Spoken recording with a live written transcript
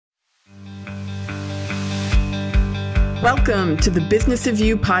Welcome to the Business of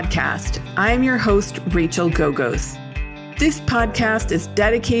You podcast. I am your host, Rachel Gogos. This podcast is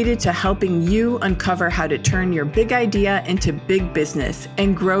dedicated to helping you uncover how to turn your big idea into big business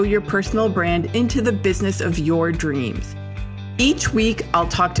and grow your personal brand into the business of your dreams. Each week, I'll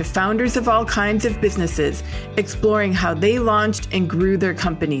talk to founders of all kinds of businesses, exploring how they launched and grew their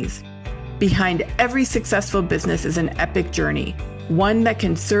companies. Behind every successful business is an epic journey, one that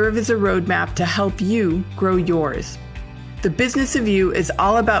can serve as a roadmap to help you grow yours. The Business of You is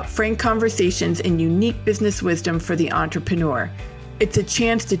all about frank conversations and unique business wisdom for the entrepreneur. It's a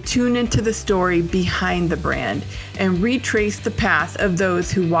chance to tune into the story behind the brand and retrace the path of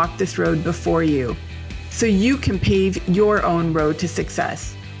those who walked this road before you, so you can pave your own road to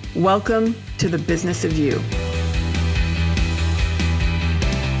success. Welcome to the Business of You.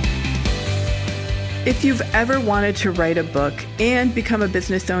 If you've ever wanted to write a book and become a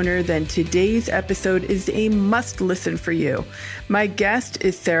business owner, then today's episode is a must listen for you. My guest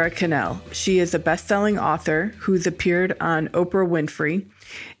is Sara Connell. She is a best-selling author who's appeared on Oprah Winfrey,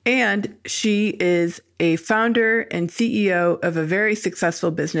 and she is a founder and CEO of a very successful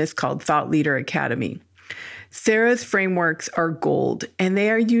business called Thought Leader Academy. Sara's frameworks are gold, and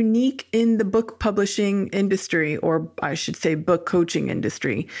they are unique in the book publishing industry, or I should say book coaching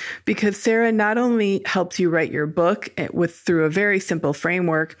industry, because Sara not only helps you write your book through a very simple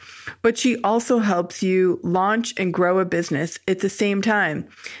framework, but she also helps you launch and grow a business at the same time.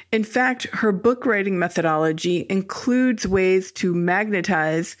 In fact, her book writing methodology includes ways to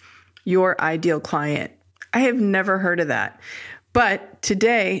magnetize your ideal client. I have never heard of that. But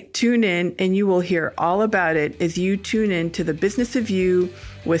today, tune in and you will hear all about it as you tune in to the Business of You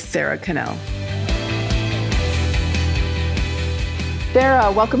with Sara Connell.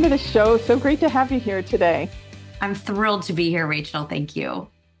 Sara, welcome to the show. So great to have you here today. I'm thrilled to be here, Rachel. Thank you.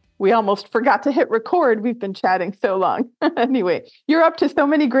 We almost forgot to hit record. We've been chatting so long. Anyway, you're up to so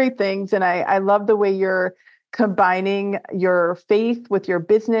many great things. And I love the way you're combining your faith with your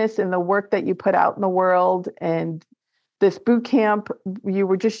business and the work that you put out in the world. And this boot camp you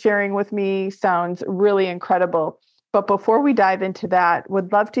were just sharing with me sounds really incredible. But before we dive into that,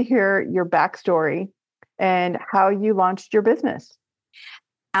 would love to hear your backstory and how you launched your business.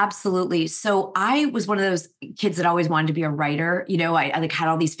 Absolutely. So I was one of those kids that always wanted to be a writer. You know, I like had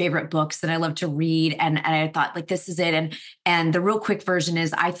all these favorite books that I love to read. And I thought like, this is it. And the real quick version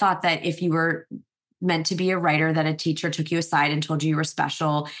is I thought that if you were meant to be a writer, that a teacher took you aside and told you were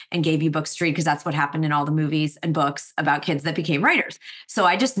special and gave you books to read, because that's what happened in all the movies and books about kids that became writers. So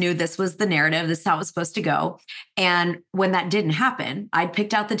I just knew this was the narrative. This is how it was supposed to go. And when that didn't happen, I'd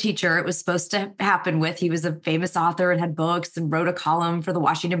picked out the teacher it was supposed to happen with. He was a famous author and had books and wrote a column for the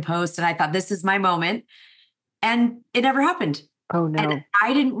Washington Post. And I thought, this is my moment. And it never happened. Oh, no. And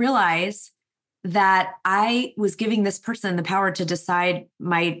I didn't realize that I was giving this person the power to decide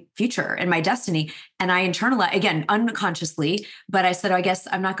my future and my destiny. And I internalized, again, unconsciously, but I said, oh, I guess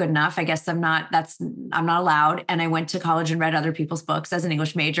I'm not good enough. I guess I'm not allowed. And I went to college and read other people's books as an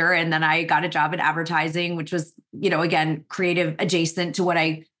English major. And then I got a job in advertising, which was, again, creative adjacent to what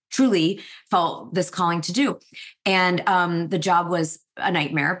I truly felt this calling to do. And the job was a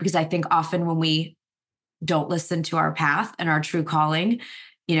nightmare, because I think often when we don't listen to our path and our true calling,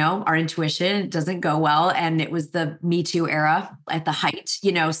 our intuition doesn't go well. And it was the Me Too era at the height,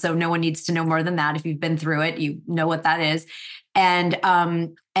 so no one needs to know more than that. If you've been through it, you know what that is. And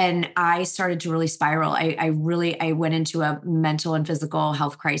I started to really spiral. I went into a mental and physical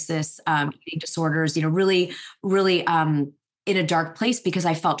health crisis, eating disorders, really, really in a dark place, because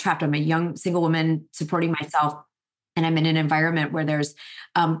I felt trapped. I'm a young single woman supporting myself. And I'm in an environment where there's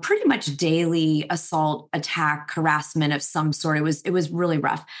pretty much daily assault, attack, harassment of some sort. It was really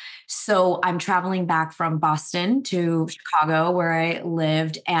rough. So I'm traveling back from Boston to Chicago, where I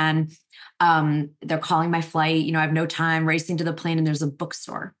lived, and they're calling my flight. I have no time, racing to the plane, and there's a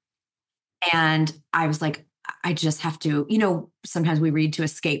bookstore. And I was like, I just have to, sometimes we read to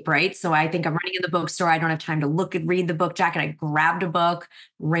escape, right? So I think I'm running in the bookstore. I don't have time to look and read the book jacket. I grabbed a book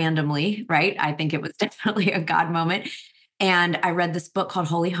randomly, right? I think it was definitely a God moment. And I read this book called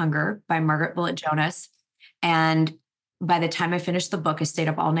Holy Hunger by Margaret Bullitt Jonas. And by the time I finished the book, I stayed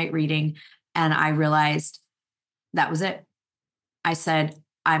up all night reading, and I realized that was it. I said,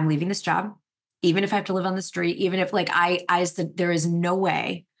 I'm leaving this job, even if I have to live on the street, even if I said, there is no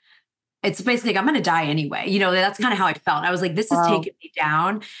way. It's basically like, I'm going to die anyway. That's kind of how I felt. I was like, this is taking me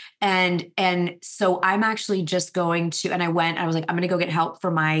down. And so I'm actually just going to, and I was like, I'm going to go get help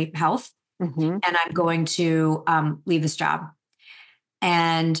for my health. Mm-hmm. And I'm going to leave this job.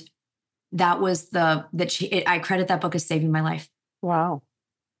 And that was I credit that book as saving my life. Wow.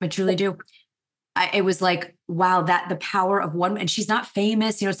 I truly do. It was like wow, that the power of one, and she's not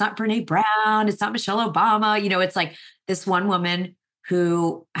famous, it's not Brene Brown, it's not Michelle Obama, it's like this one woman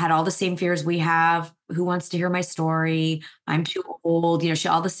who had all the same fears we have, who wants to hear my story. I'm too old, she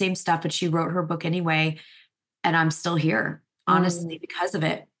all the same stuff, but she wrote her book anyway. And I'm still here, honestly, because of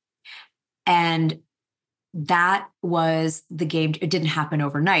it. And that was the game. It didn't happen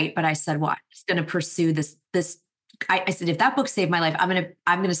overnight, but I said, well, I'm just going to pursue this. I said, if that book saved my life, I'm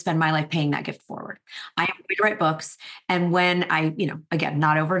going to spend my life paying that gift forward. I am going to write books. And when I, again,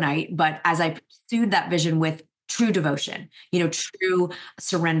 not overnight, but as I pursued that vision with true devotion, true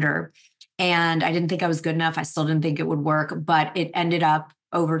surrender. And I didn't think I was good enough. I still didn't think it would work, but it ended up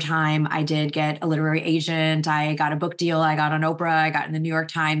over time. I did get a literary agent. I got a book deal. I got on Oprah. I got in the New York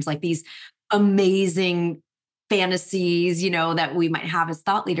Times, like these amazing fantasies, that we might have as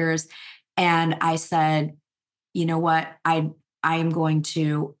thought leaders. And I said, you know what? I am going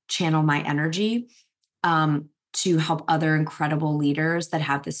to channel my energy to help other incredible leaders that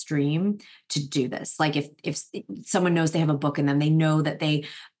have this dream to do this. Like if someone knows they have a book in them, they know that they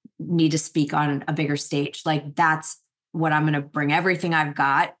need to speak on a bigger stage. Like that's what I'm going to bring everything I've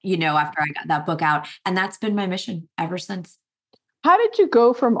got, after I got that book out. And that's been my mission ever since. How did you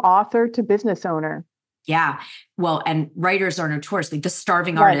go from author to business owner? Yeah. Well, and writers are notoriously the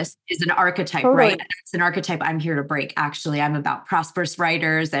starving artist is an archetype, right? That's an archetype I'm here to break. Actually, I'm about prosperous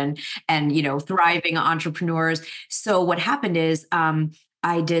writers and thriving entrepreneurs. So what happened is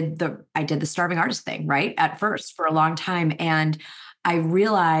I did the starving artist thing, right? At first for a long time. And I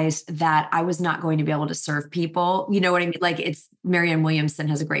realized that I was not going to be able to serve people. You know what I mean? Like it's Marianne Williamson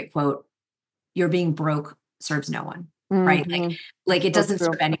has a great quote. You're being broke serves no one, right? Like it doesn't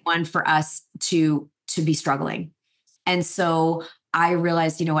serve anyone for us to be struggling. And so I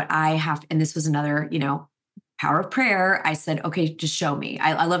realized, what I have, and this was another, power of prayer. I said, okay, just show me.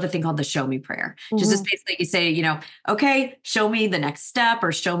 I love a thing called the show me prayer. Just basically you say, okay, show me the next step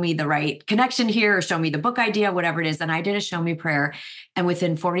or show me the right connection here or show me the book idea, whatever it is. And I did a show me prayer. And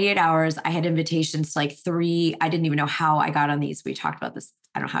within 48 hours, I had invitations to like 3. I didn't even know how I got on these. We talked about this.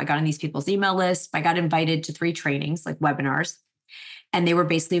 I don't know how I got on these people's email list. I got invited to 3 trainings, like webinars. And they were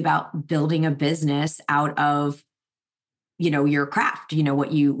basically about building a business out of, your craft,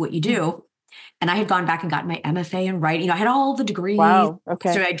 what you do. And I had gone back and gotten my MFA in writing. I had all the degrees. Wow.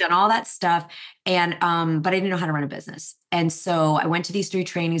 Okay. So I'd done all that stuff. And, but I didn't know how to run a business. And so I went to these 3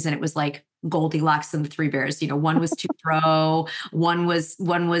 trainings and it was like Goldilocks and the 3 bears, one was to grow, one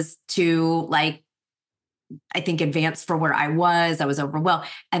was to like, I think advanced for where I was overwhelmed.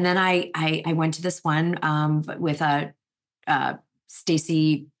 And then I went to this one, with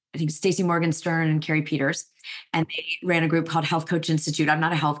Stacey Morgenstern and Carrie Peters, and they ran a group called Health Coach Institute. I'm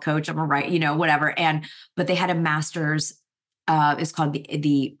not a health coach. I'm whatever. But they had a master's, it's called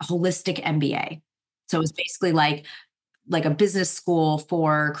the Holistic MBA. So it was basically like a business school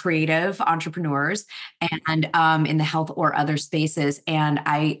for creative entrepreneurs and, in the health or other spaces. And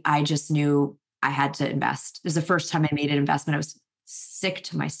I just knew I had to invest. It was the first time I made an investment. I was sick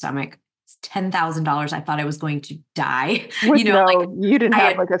to my stomach. $10,000. I thought I was going to die. You didn't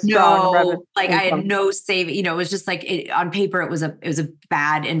have like a strong revenue. Like I had no saving. It was just like on paper, it was a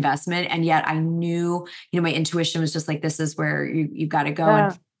bad investment. And yet I knew, my intuition was just like, this is where you've got to go. Yeah.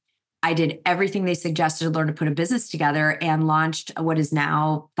 And I did everything they suggested to learn to put a business together and launched what is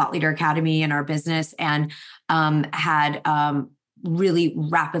now Thought Leader Academy in our business and had really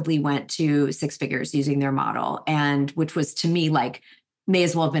rapidly went to 6 figures using their model. And which was to me like, may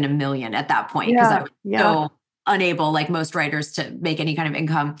as well have been $1 million at that point because I was so unable, like most writers, to make any kind of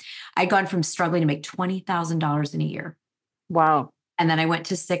income. I'd gone from struggling to make $20,000 in a year. Wow. And then I went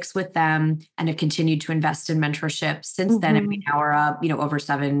to 6 with them and have continued to invest in mentorship since then. And we now are over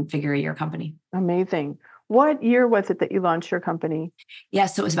 7-figure a year company. Amazing. What year was it that you launched your company? Yeah.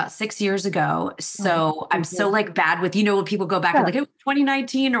 So it was about 6 years ago. So I'm so like bad with, when people go back and like, it was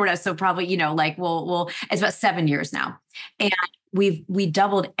 2019 or whatever. So probably, we'll, it's about 7 years now. And we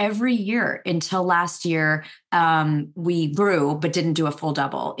doubled every year until last year. We grew, but didn't do a full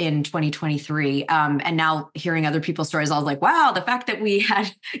double in 2023. And now hearing other people's stories, I was like, wow, the fact that we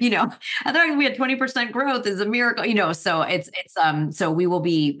had, I thought we had 20% growth is a miracle, so it's so we will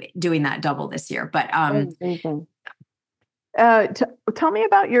be doing that double this year, but, amazing. Tell me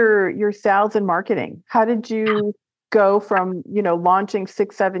about your sales and marketing. How did you go from, launching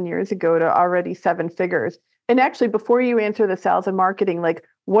 6-7 years ago to already 7 figures? And actually, before you answer the sales and marketing, like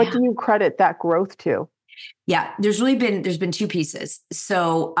what do you credit that growth to? Yeah, there's been 2 pieces.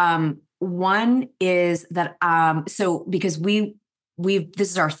 So one is that because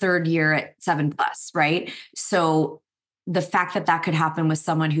this is our 3rd year at 7+, right? So the fact that that could happen with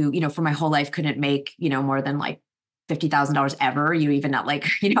someone who, for my whole life couldn't make, more than like $50,000 ever, even not like,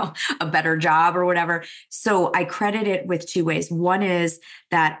 a better job or whatever. So I credit it with two ways. One is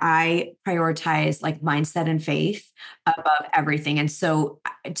that I prioritize like mindset and faith above everything. And so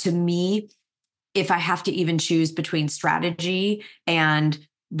to me, if I have to even choose between strategy and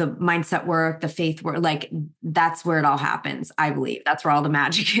the mindset work, the faith work, like that's where it all happens. I believe that's where all the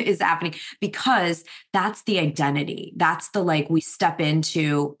magic is happening, because that's the identity. That's the, like, we step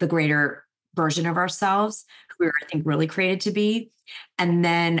into the greater version of ourselves who we're, I think, really created to be. And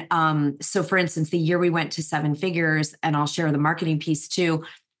then, so for instance, the year we went to 7 figures, and I'll share the marketing piece too.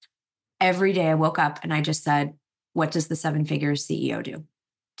 Every day I woke up and I just said, what does the 7 figures CEO do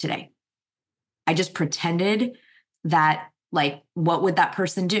today? I just pretended that, like, what would that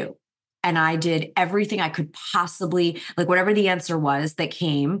person do? And I did everything I could possibly, like, whatever the answer was that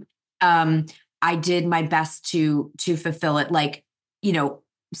came, I did my best to fulfill it. Like,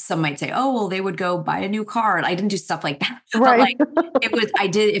 some might say, oh, well, they would go buy a new car. I didn't do stuff like that. Right. But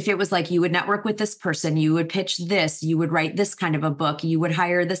like, if it was like, you would network with this person, you would pitch this, you would write this kind of a book, you would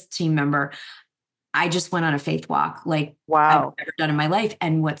hire this team member. I just went on a faith walk, like, wow, I've never done in my life.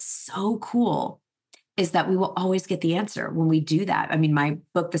 And what's so cool is that we will always get the answer when we do that. I mean, my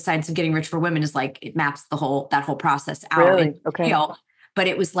book, The Science of Getting Rich for Women, is like, it maps that whole process out really? in detail. But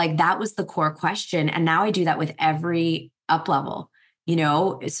it was like, that was the core question. And now I do that with every up level,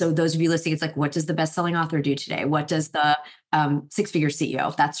 so those of you listening, it's like, what does the best-selling author do today? What does the 6-figure CEO,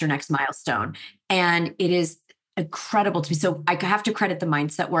 if that's your next milestone? And it is incredible to me. So I have to credit the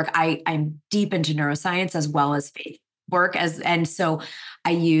mindset work. I'm deep into neuroscience as well as faith work, and so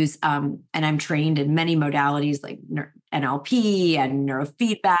I use and I'm trained in many modalities like NLP and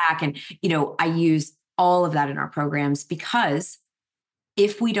neurofeedback, and I use all of that in our programs, because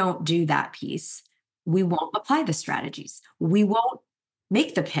if we don't do that piece, we won't apply the strategies. We won't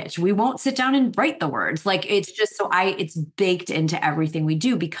make the pitch. We won't sit down and write the words. Like, it's just it's baked into everything we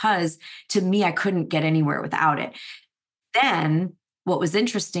do, because to me, I couldn't get anywhere without it. Then what was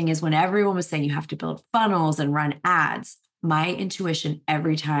interesting is when everyone was saying you have to build funnels and run ads, my intuition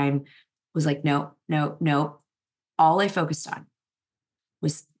every time was like, no, no, no. All I focused on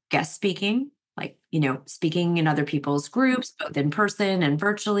was guest speaking, like, speaking in other people's groups, both in person and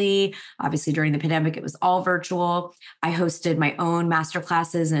virtually. Obviously, during the pandemic, it was all virtual. I hosted my own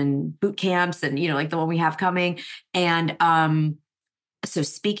masterclasses and boot camps, and, like the one we have coming. And so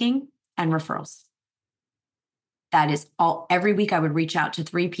speaking and referrals. That is all. Every week I would reach out to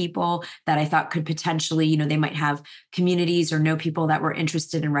 3 people that I thought could potentially, they might have communities or know people that were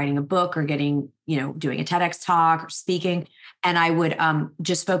interested in writing a book or getting, doing a TEDx talk or speaking. And I would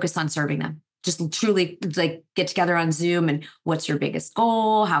just focus on serving them. Just truly, like, get together on Zoom and, what's your biggest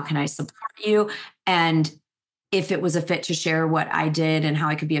goal? How can I support you? And if it was a fit to share what I did and how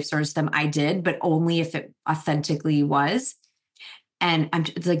I could be of service to them, I did, but only if it authentically was. And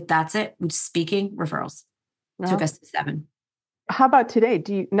it's like, that's it. Speaking, referrals. Took us to 7. How about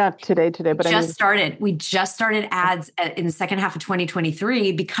today? Not today, but we just started ads in the second half of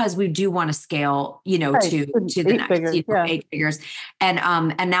 2023, because we do want to scale, to the next figures, 8 figures. And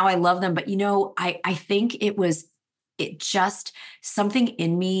now I love them. But, I think it just something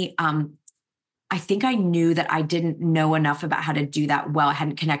in me. I think I knew that I didn't know enough about how to do that well. I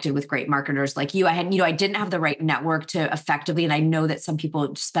hadn't connected with great marketers like you. I didn't have the right network to effectively, and I know that some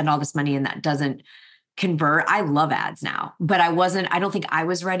people spend all this money and that doesn't convert. I love ads now, but I don't think I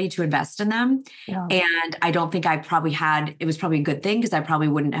was ready to invest in them. Yeah. And I don't think it was probably a good thing, because I probably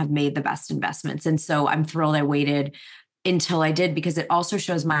wouldn't have made the best investments. And so I'm thrilled I waited until I did, because it also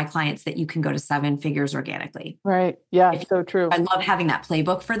shows my clients that you can go to 7 figures organically. Right. Yeah. So true. I love having that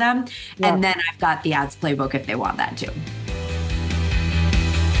playbook for them. Yeah. And then I've got the ads playbook if they want that too.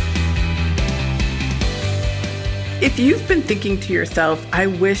 If you've been thinking to yourself, I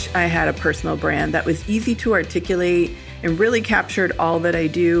wish I had a personal brand that was easy to articulate and really captured all that I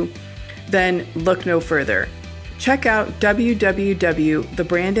do, then look no further. Check out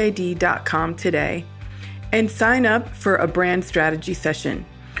www.thebrandid.com today and sign up for a brand strategy session.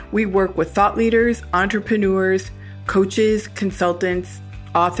 We work with thought leaders, entrepreneurs, coaches, consultants,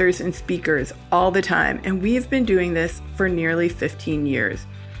 authors, and speakers all the time, and we have been doing this for nearly 15 years.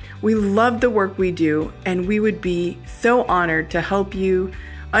 We love the work we do, and we would be so honored to help you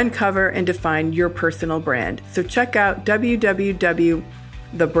uncover and define your personal brand. So check out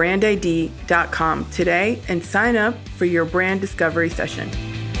www.thebrandid.com today and sign up for your brand discovery session.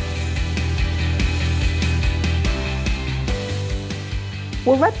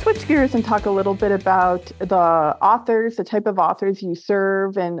 Well, let's switch gears and talk a little bit about the authors, the type of authors you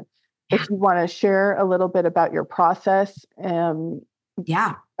serve, and if you want to share a little bit about your process.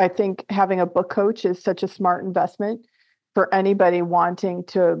 Yeah. I think having a book coach is such a smart investment for anybody wanting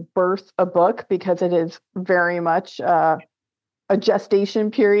to birth a book, because it is very much a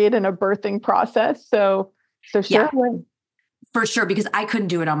gestation period and a birthing process. So share Yeah. away. For sure, because I couldn't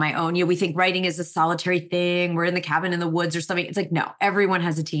do it on my own. We think writing is a solitary thing. We're in the cabin in the woods or something. It's like, no, everyone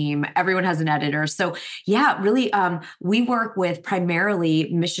has a team. Everyone has an editor. So yeah, really, we work with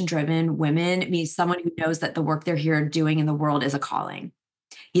primarily mission-driven women. I mean, someone who knows that the work they're here doing in the world is a calling.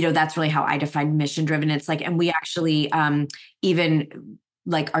 That's really how I define mission-driven. It's like, and we actually even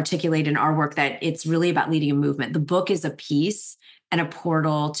like articulate in our work that it's really about leading a movement. The book is a piece and a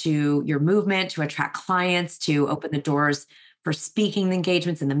portal to your movement, to attract clients, to open the doors for speaking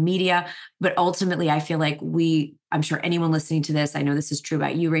engagements in the media. But ultimately, I feel like I'm sure anyone listening to this, I know this is true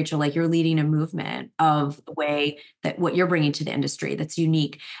about you, Rachel, like you're leading a movement of the way that what you're bringing to the industry that's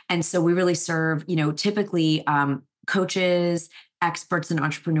unique. And so we really serve, typically coaches, experts, and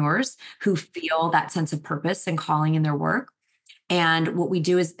entrepreneurs who feel that sense of purpose and calling in their work. And what we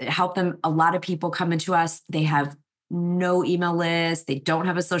do is help them. A lot of people come into us, they have no email list, they don't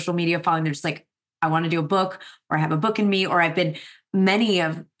have a social media following. They're just like, I want to do a book, or I have a book in me, or I've been many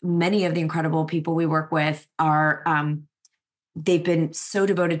of the incredible people we work with are they've been so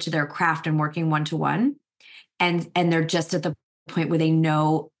devoted to their craft and working one-to-one. And they're just at the point where they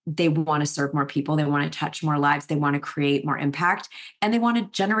know they want to serve more people, they want to touch more lives, they want to create more impact, and they want to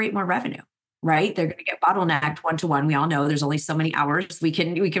generate more revenue. Right? They're going to get bottlenecked one-to-one. We all know there's only so many hours we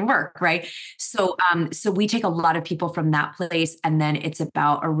can work. Right? So we take a lot of people from that place, and then it's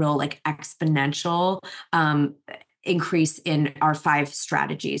about a real like exponential increase in our 5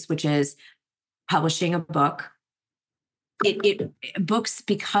 strategies, which is publishing a book. Books,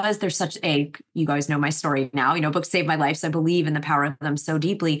 because they're you guys know my story now, books saved my life. So I believe in the power of them so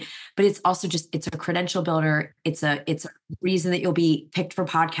deeply, but it's also it's a credential builder. It's a reason that you'll be picked for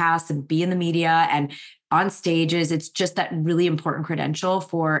podcasts and be in the media and on stages. It's just that really important credential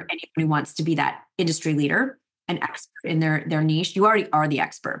for anyone who wants to be that industry leader and expert in their niche. You already are the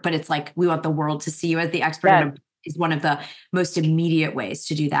expert, but it's like, we want the world to see you as the expert. Yes. And is one of the most immediate ways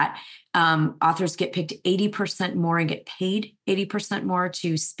to do that. Authors get picked 80% more and get paid 80% more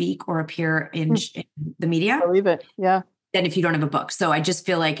to speak or appear in the media. I believe it. Yeah. Than if you don't have a book. So I just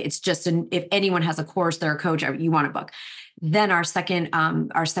feel like it's just if anyone has a course, they're a coach, you want a book. Then our second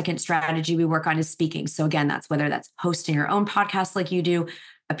strategy we work on is speaking. So again, that's whether that's hosting your own podcast like you do,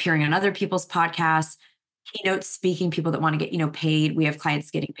 appearing on other people's podcasts, keynote speaking, people that want to get, paid. We have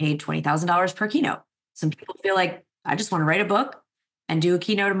clients getting paid $20,000 per keynote. Some people feel like, I just want to write a book and do a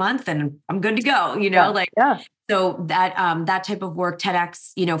keynote a month and I'm good to go, So that type of work,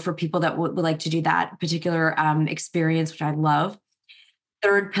 TEDx, for people that would like to do that particular experience, which I love.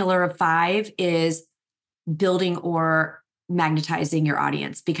 Third pillar of 5 is building or magnetizing your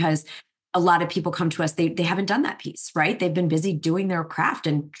audience, because a lot of people come to us, they haven't done that piece, right? They've been busy doing their craft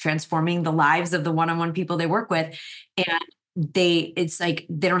and transforming the lives of the one-on-one people they work with. And it's like,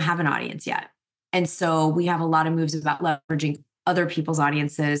 they don't have an audience yet. And so we have a lot of moves about leveraging other people's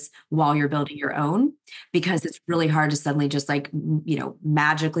audiences while you're building your own, because it's really hard to suddenly just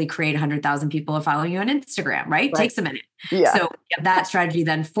magically create 100,000 people following you on Instagram, right? It takes a minute. Yeah. So that strategy.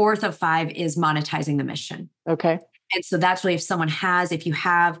 Then 4th of 5 is monetizing the mission. Okay. And so that's really, if you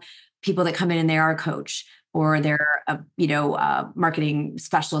have people that come in and they are a coach, or they're a marketing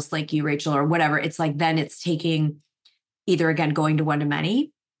specialist like you, Rachel, or whatever, it's like, then it's taking either, again, going to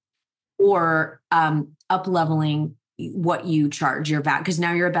one-to-many, or up-leveling what you charge your value, because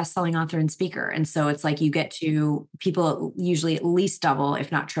now you're a best-selling author and speaker. And so it's like you get to people usually at least double,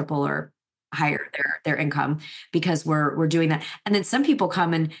 if not triple or higher their income, because we're doing that. And then some people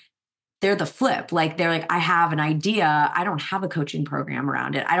come and they're the flip. Like, they're like, I have an idea. I don't have a coaching program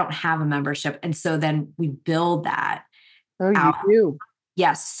around it. I don't have a membership. And so then we build that. Oh, out. you do?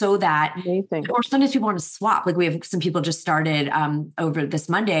 Yes. So that, amazing. Or sometimes people want to swap. Like, we have some people just started over this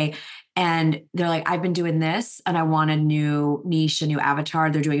Monday, and they're like, I've been doing this and I want a new niche, a new avatar.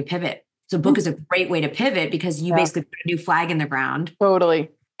 They're doing a pivot. So a book is a great way to pivot, because you basically put a new flag in the ground. Totally.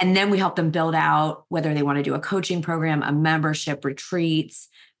 And then we help them build out whether they want to do a coaching program, a membership, retreats,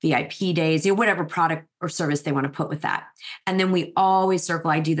 VIP days, whatever product or service they want to put with that. And then we always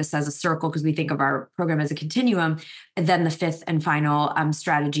circle. I do this as a circle because we think of our program as a continuum. And then the 5th and final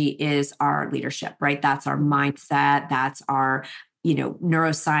strategy is our leadership, right? That's our mindset. That's our,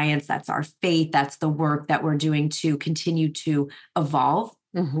 neuroscience. That's our faith. That's the work that we're doing to continue to evolve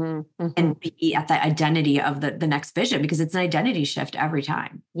Mm-hmm. Mm-hmm. and be at the identity of the next vision, because it's an identity shift every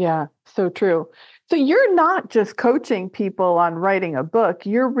time. Yeah, so true. So you're not just coaching people on writing a book,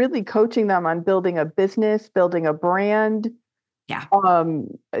 you're really coaching them on building a business, building a brand. Yeah. Um,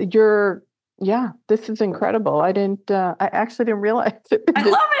 you're, yeah, this is incredible. I actually didn't realize it. I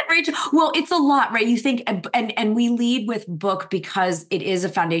love it, Rachel. Well, it's a lot, right? You think, and we lead with book because it is a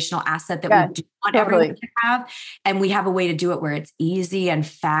foundational asset that Yeah, we do want totally. everyone to have. And we have a way to do it where it's easy and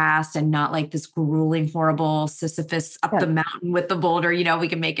fast and not like this grueling, horrible Sisyphus up Yeah, the mountain with the boulder. We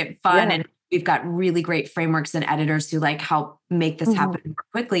can make it fun. yeah. And we've got really great frameworks and editors who like help make this Mhm. happen more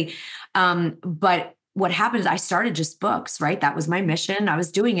quickly. But what happened is I started just books, right? That was my mission. I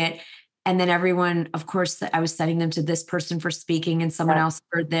was doing it. And then everyone, of course, I was sending them to this person for speaking and someone Yeah, else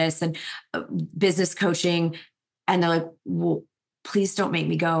for this and business coaching. And they're like, well, please don't make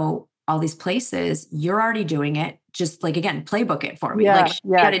me go all these places. You're already doing it. Just like, again, playbook it for me. yeah, Like,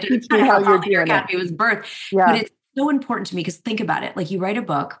 yeah. got to do Teach it's me kind of how how you're Thought Leader doing it. Academy was birthed. But Yeah, it's so important to me because think about it. Like you write a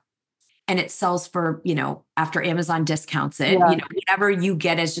book and it sells for, after Amazon discounts it, yeah, whatever you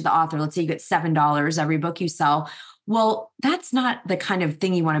get as the author, let's say you get $7 every book you sell. Well, that's not the kind of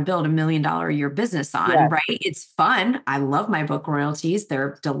thing you want to build $1 million a year business on, yeah. right? It's fun. I love my book royalties.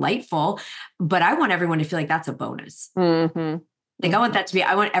 They're delightful, but I want everyone to feel like that's a bonus. Mm-hmm. Like I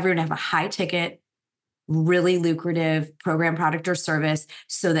want everyone to have a high ticket, really lucrative program, product, or service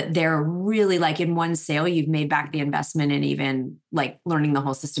so that they're really like in one sale, you've made back the investment and even like learning the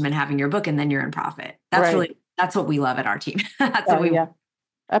whole system and having your book, and then you're in profit. Right. That's what we love at our team. That's Yeah, what we yeah,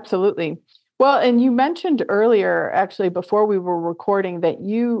 absolutely. Well, and you mentioned earlier, actually, before we were recording, that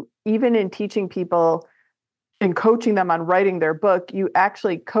you, even in teaching people and coaching them on writing their book, you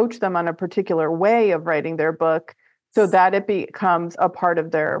actually coach them on a particular way of writing their book so that it becomes a part of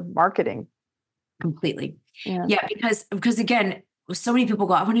their marketing. completely. Yeah. Yeah, because again, so many people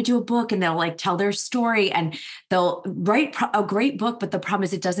go, I want to do a book, and they'll like tell their story and they'll write a great book, but the problem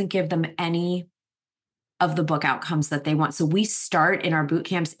is it doesn't give them any of the book outcomes that they want. So we start in our boot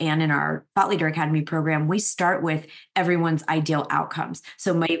camps and in our Thought Leader Academy program, we start with everyone's ideal outcomes.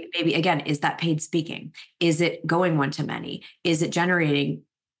 So maybe again, is that paid speaking? Is it going one to many? Is it generating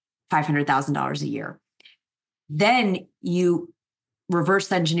 $500,000 a year? Then you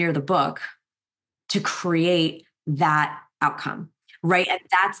reverse engineer the book to create that outcome. Right. And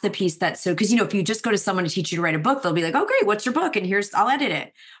that's the piece because, if you just go to someone to teach you to write a book, they'll be like, oh, great. What's your book? And I'll edit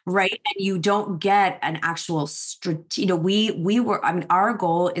it. Right. And you don't get an actual, our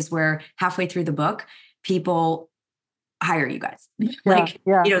goal is where halfway through the book, people hire you guys. Yeah,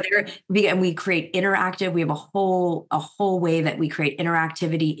 yeah. And we create interactive. We have a whole way that we create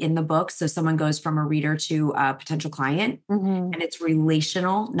interactivity in the book. So someone goes from a reader to a potential client, Mm-hmm. and it's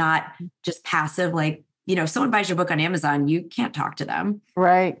relational, not just passive. Like, if someone buys your book on Amazon, you can't talk to them.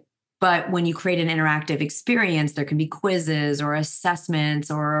 Right. But when you create an interactive experience, there can be quizzes or assessments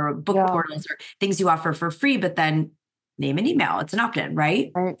or book Yeah. portals or things you offer for free, but then name an email. It's an opt-in,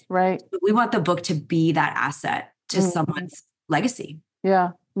 right? Right. Right. We want the book to be that asset to someone's legacy.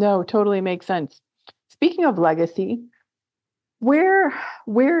 Yeah. No, totally makes sense. Speaking of legacy, where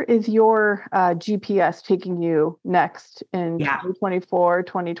is your GPS taking you next in 2024,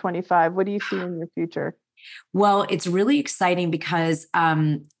 2025? What do you see in your future? Well, it's really exciting because,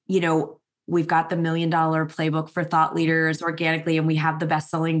 we've got the $1 million playbook for thought leaders organically, and we have the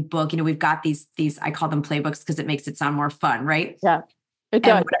best-selling book. We've got these, I call them playbooks because it makes it sound more fun, right? Yeah, it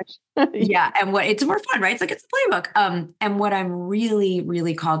does. Yeah. And it's more fun, right? It's like, it's a playbook. And what I'm really,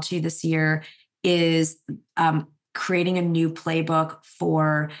 really called to this year is, creating a new playbook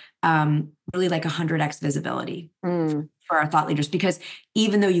for really like 100x visibility for our thought leaders. Because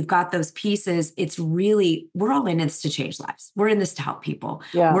even though you've got those pieces, it's really, we're all in this to change lives. We're in this to help people.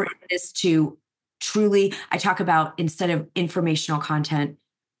 Yeah. We're in this to truly, I talk about, instead of informational content,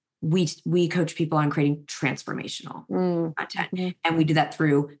 we coach people on creating transformational content. Mm-hmm. And we do that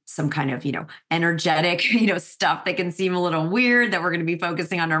through some kind of, energetic, stuff that can seem a little weird, that we're going to be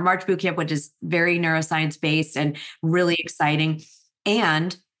focusing on our March bootcamp, which is very neuroscience based and really exciting.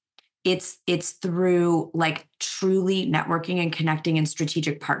 And it's through like truly networking and connecting and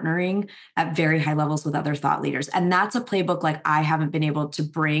strategic partnering at very high levels with other thought leaders. And that's a playbook like I haven't been able to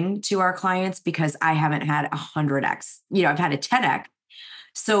bring to our clients because I haven't had 100x, I've had a 10x.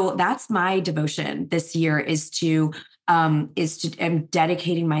 So that's my devotion this year is to I'm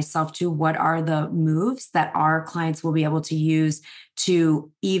dedicating myself to what are the moves that our clients will be able to use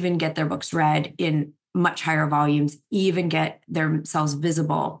to even get their books read in much higher volumes, even get themselves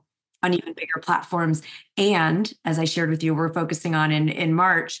visible on even bigger platforms. And as I shared with you, we're focusing on in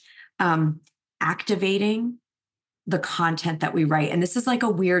March, activating the content that we write. And this is like a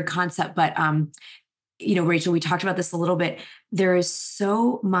weird concept, but, Rachel, we talked about this a little bit. There is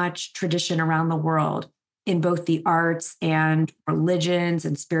so much tradition around the world in both the arts and religions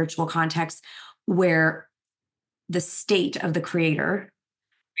and spiritual contexts where the state of the creator,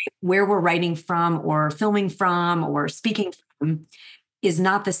 where we're writing from or filming from or speaking from, is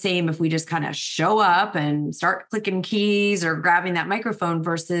not the same if we just kind of show up and start clicking keys or grabbing that microphone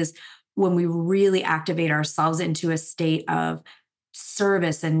versus when we really activate ourselves into a state of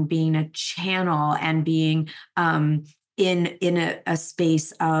service and being a channel and being in a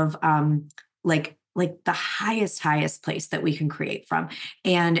space of like the highest place that we can create from.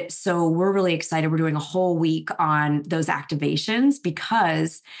 And so we're really excited. We're doing a whole week on those activations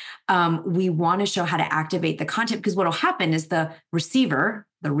because we want to show how to activate the content, because what will happen is the receiver,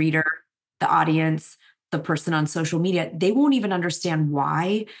 the reader, the audience, the person on social media, they won't even understand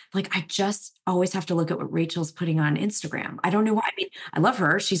why. Like, I just always have to look at what Rachel's putting on Instagram. I don't know why. I mean, I love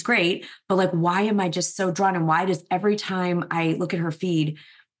her. She's great. But like, why am I just so drawn? And why does every time I look at her feed,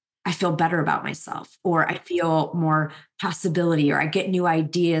 I feel better about myself, or I feel more possibility, or I get new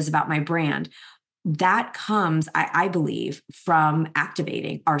ideas about my brand? That comes, I believe, from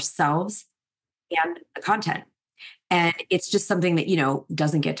activating ourselves and the content. And it's just something that,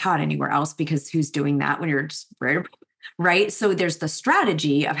 doesn't get taught anywhere else, because who's doing that when you're just right? So there's the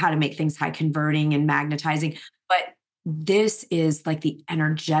strategy of how to make things high converting and magnetizing. But this is like the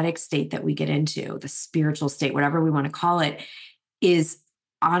energetic state that we get into, the spiritual state, whatever we want to call it, is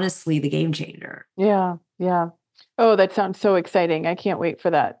honestly the game changer. Yeah. Yeah. Oh, that sounds so exciting. I can't wait for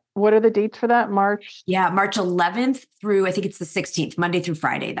that. What are the dates for that? March? Yeah. March 11th through, I think it's the 16th, Monday through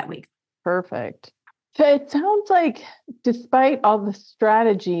Friday that week. Perfect. So it sounds like despite all the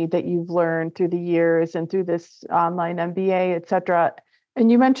strategy that you've learned through the years and through this online MBA, et cetera,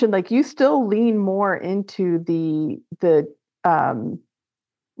 and you mentioned like you still lean more into the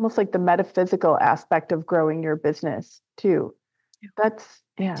almost like the metaphysical aspect of growing your business too. That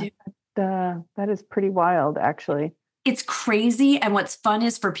is pretty wild, actually. It's crazy. And what's fun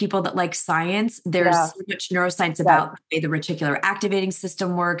is for people that like science, there's so much neuroscience about the way the reticular activating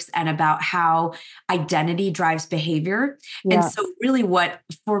system works and about how identity drives behavior. Yeah. And so really what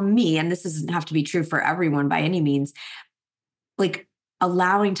for me, and this doesn't have to be true for everyone by any means, like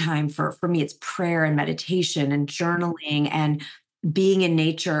allowing time for me, it's prayer and meditation and journaling and being in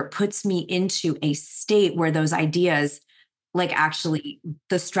nature puts me into a state where those ideas, like actually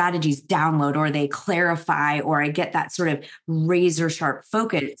the strategies download, or they clarify, or I get that sort of razor sharp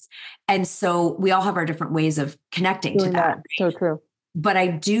focus. And so we all have our different ways of connecting to that. Right? So true. But I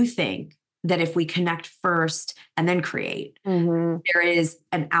do think that if we connect first and then create, there is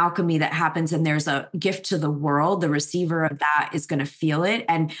an alchemy that happens, and there's a gift to the world. The receiver of that is going to feel it.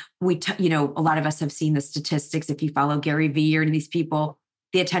 And a lot of us have seen the statistics. If you follow Gary Vee or these people,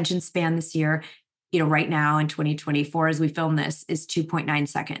 the attention span this year, right now in 2024, as we film this, is 2.9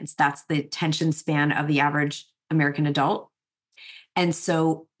 seconds. That's the attention span of the average American adult. And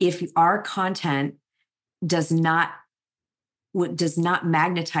so if our content does not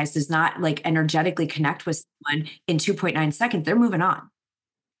magnetize, does not like energetically connect with someone in 2.9 seconds, they're moving on.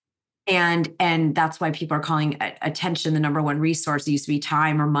 And that's why people are calling attention the number one resource. It used to be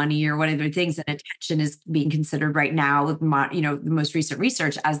time or money or whatever things. And attention is being considered right now, the most recent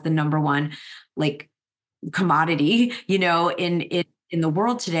research, as the number one like commodity, in the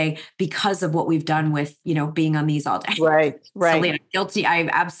world today, because of what we've done with, being on these all day. Right. I'm guilty. I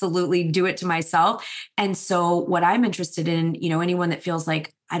absolutely do it to myself. And so what I'm interested in, anyone that feels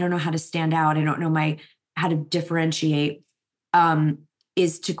like, I don't know how to stand out, I don't know how to differentiate,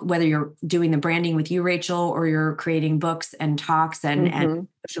 is to, whether you're doing the branding with you, Rachel, or you're creating books and talks and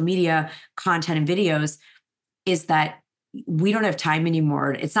social media content and videos, is that we don't have time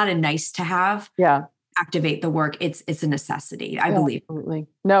anymore. It's not a nice to have. Yeah. Activate the work. It's a necessity, I believe. Absolutely.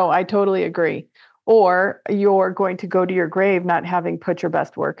 No, I totally agree. Or you're going to go to your grave not having put your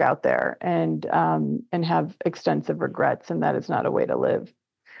best work out there and have extensive regrets, and that is not a way to live.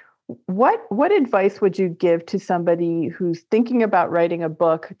 What advice would you give to somebody who's thinking about writing a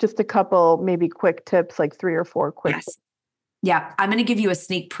book? Just a couple, maybe quick tips, like 3 or 4 quick. Yes. Yeah. I'm going to give you a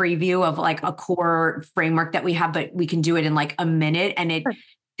sneak preview of like a core framework that we have, but we can do it in like a minute. And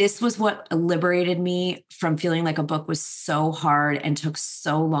this was what liberated me from feeling like a book was so hard and took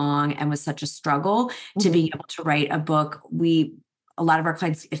so long and was such a struggle to being able to write a book. A lot of our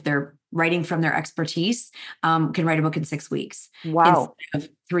clients, if they're writing from their expertise, can write a book in 6 weeks. Wow.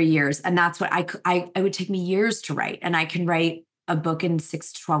 Instead of 3 years. And that's what I would take me years to write. And I can write a book in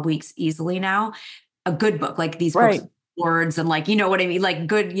 6 to 12 weeks easily now. A good book, like these books words and like, you know what I mean? Like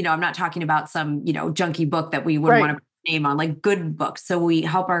good, I'm not talking about some, junky book that we wouldn't Right. want to put a name on, like good books. So we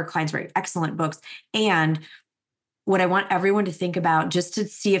help our clients write excellent books. And what I want everyone to think about, just to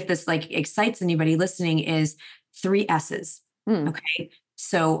see if this like excites anybody listening, is 3 S's. Okay.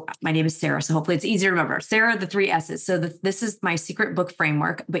 So my name is Sara. So hopefully it's easy to remember. Sara, the 3 S's. So this is my secret book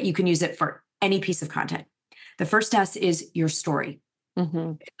framework, but you can use it for any piece of content. The first S is your story.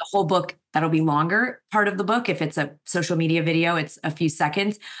 The whole book, that'll be longer part of the book. If it's a social media video, it's a few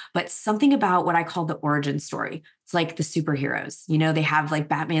seconds, but something about what I call the origin story. It's like the superheroes, they have like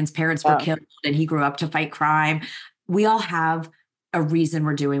Batman's parents were killed and he grew up to fight crime. We all have a reason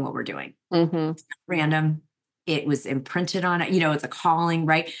we're doing what we're doing. It's not random. It was imprinted on it. It's a calling,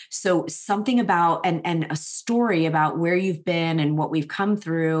 right? So something about, and a story about where you've been and what we've come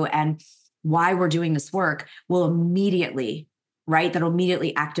through and why we're doing this work will immediately, right? That'll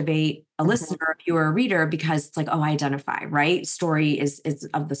immediately activate a listener, a viewer, a reader, because it's like, oh, I identify, right? Story is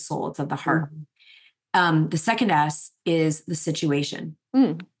of the soul. It's of the heart. The second S is the situation.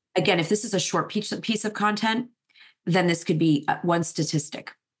 Again, if this is a short piece of content, then this could be one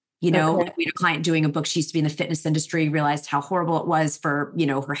statistic. Like we had a client doing a book. She used to be in the fitness industry, realized how horrible it was for,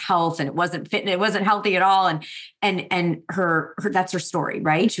 her health, and it wasn't fit. It wasn't healthy at all. And her that's her story,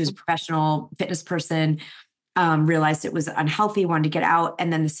 right? She was a professional fitness person, realized it was unhealthy, wanted to get out.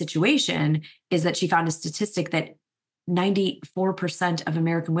 And then the situation is that she found a statistic that 94% of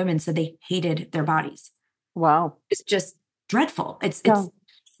American women said they hated their bodies. Wow. It's just dreadful. It's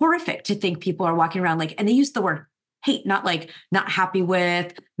horrific to think people are walking around like, and they use the word hate, not like not happy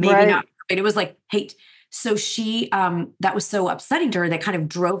with, maybe not, but it was like hate. So she, that was so upsetting to her, that kind of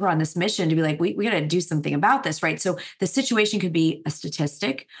drove her on this mission to be like, we got to do something about this. Right. So the situation could be a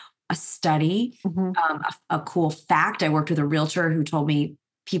statistic, a study, a cool fact. I worked with a realtor who told me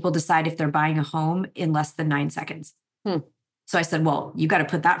people decide if they're buying a home in less than 9 seconds. So I said, well, you got to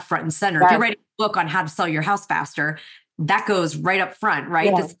put that front and center. If you're writing a book on how to sell your house faster, that goes right up front,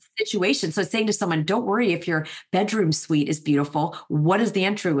 right? This situation. So saying to someone, don't worry if your bedroom suite is beautiful. What does the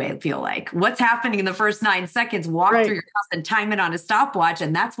entryway feel like? What's happening in the first 9 seconds? Walk through your house and time it on a stopwatch.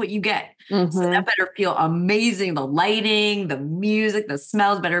 And that's what you get. So that better feel amazing. The lighting, the music, the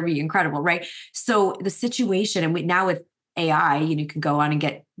smells better be incredible, right? So the situation, and now with AI, you can go on and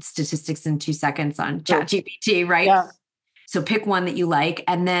get statistics in 2 seconds on ChatGPT, right? Yeah. So pick one that you like.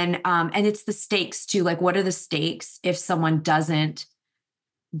 And then, and it's the stakes too. Like, what are the stakes if someone doesn't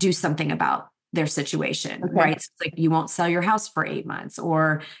do something about their situation, right? So it's like, you won't sell your house for 8 months,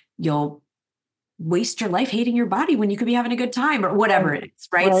 or you'll waste your life hating your body when you could be having a good time, or whatever it is,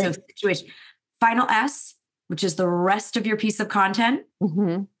 right? So situation. Final S, which is the rest of your piece of content,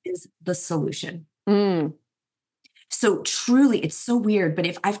 is the solution. So truly, it's so weird, but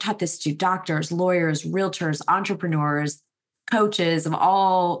if I've taught this to doctors, lawyers, realtors, entrepreneurs, coaches of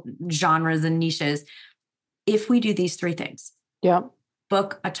all genres and niches, if we do these 3 things,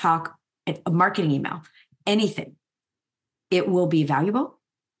 book, a talk, a marketing email, anything, it will be valuable,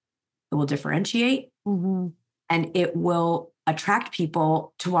 it will differentiate, and it will attract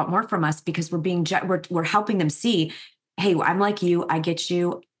people to want more from us, because we're helping them see, hey, I'm like you, I get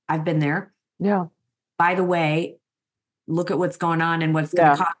you, I've been there. By the way, look at what's going on and what's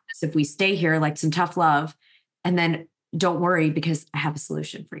going to cost us if we stay here, like some tough love. And then don't worry, because I have a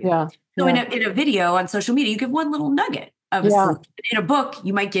solution for you. So in a video on social media, you give one little nugget of a solution. In a book,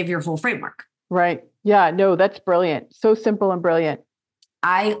 you might give your whole framework. Right. Yeah, no, that's brilliant. So simple and brilliant.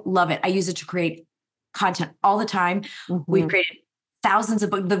 I love it. I use it to create content all the time. We've created thousands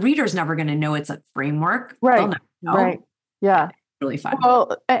of books. The reader's never going to know it's a framework. Right. They'll never know. Right. Yeah. Really fun.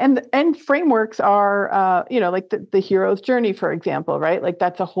 Well, and frameworks are, like the hero's journey, for example, right? Like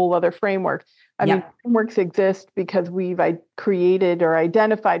that's a whole other framework. I mean, frameworks exist because we've created or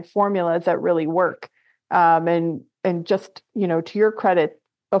identified formulas that really work. And just, to your credit,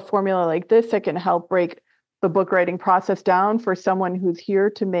 a formula like this that can help break the book writing process down for someone who's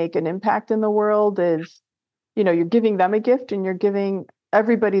here to make an impact in the world is, you're giving them a gift, and you're giving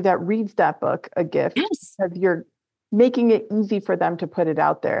everybody that reads that book a gift. Because you're making it easy for them to put it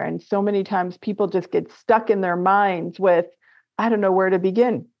out there. And so many times people just get stuck in their minds with, I don't know where to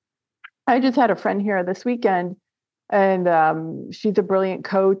begin. I just had a friend here this weekend, and she's a brilliant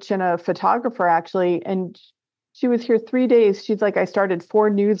coach and a photographer, actually. And she was here 3 days. She's like, I started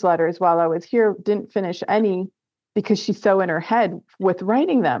 4 newsletters while I was here, didn't finish any, because she's so in her head with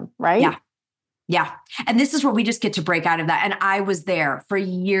writing them, right? Yeah. And this is where we just get to break out of that. And I was there for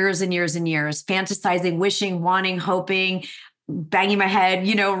years and years and years, fantasizing, wishing, wanting, hoping, banging my head,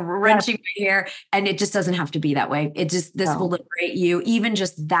 wrenching my hair. And it just doesn't have to be that way. This will liberate you. Even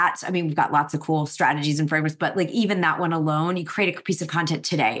just that. I mean, we've got lots of cool strategies and frameworks, but like even that one alone, you create a piece of content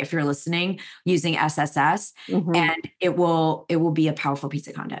today, if you're listening using SSS, and it will be a powerful piece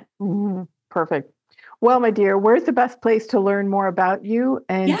of content. Perfect. Well, my dear, where's the best place to learn more about you?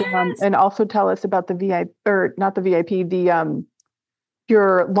 And, and also tell us about the VIP, or not the VIP,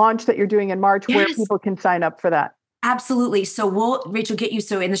 your launch that you're doing in March, where people can sign up for that. Absolutely. So Rachel, get you.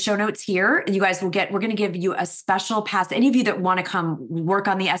 So in the show notes here, you guys we're going to give you a special pass. Any of you that want to come work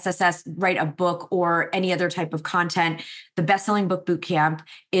on the SSS, write a book or any other type of content, the Best-Selling Book Bootcamp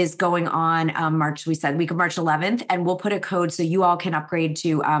is going on week of March 11th. And we'll put a code so you all can upgrade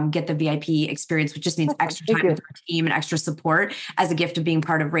to get the VIP experience, which just means extra time with our team and extra support as a gift of being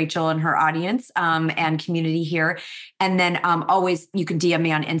part of Rachel and her audience and community here. And then always, you can DM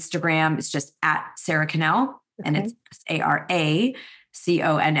me on Instagram. It's just at Sara Connell. And it's SaraConnell.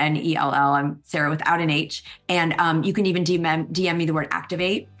 I'm Sara without an H. And you can even DM me the word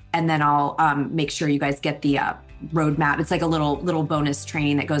activate. And then I'll make sure you guys get the roadmap. It's like a little bonus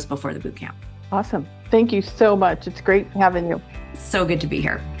training that goes before the bootcamp. Awesome. Thank you so much. It's great having you. So good to be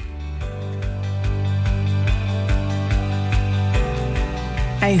here.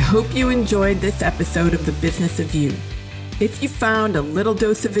 I hope you enjoyed this episode of The Business of You. If you found a little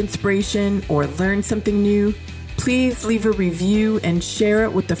dose of inspiration or learned something new, please leave a review and share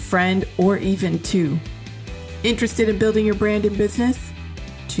it with a friend or even two. Interested in building your brand and business?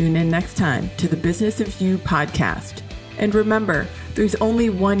 Tune in next time to the Business of You podcast. And remember, there's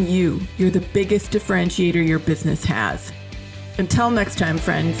only one you. You're the biggest differentiator your business has. Until next time,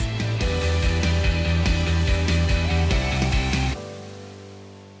 friends.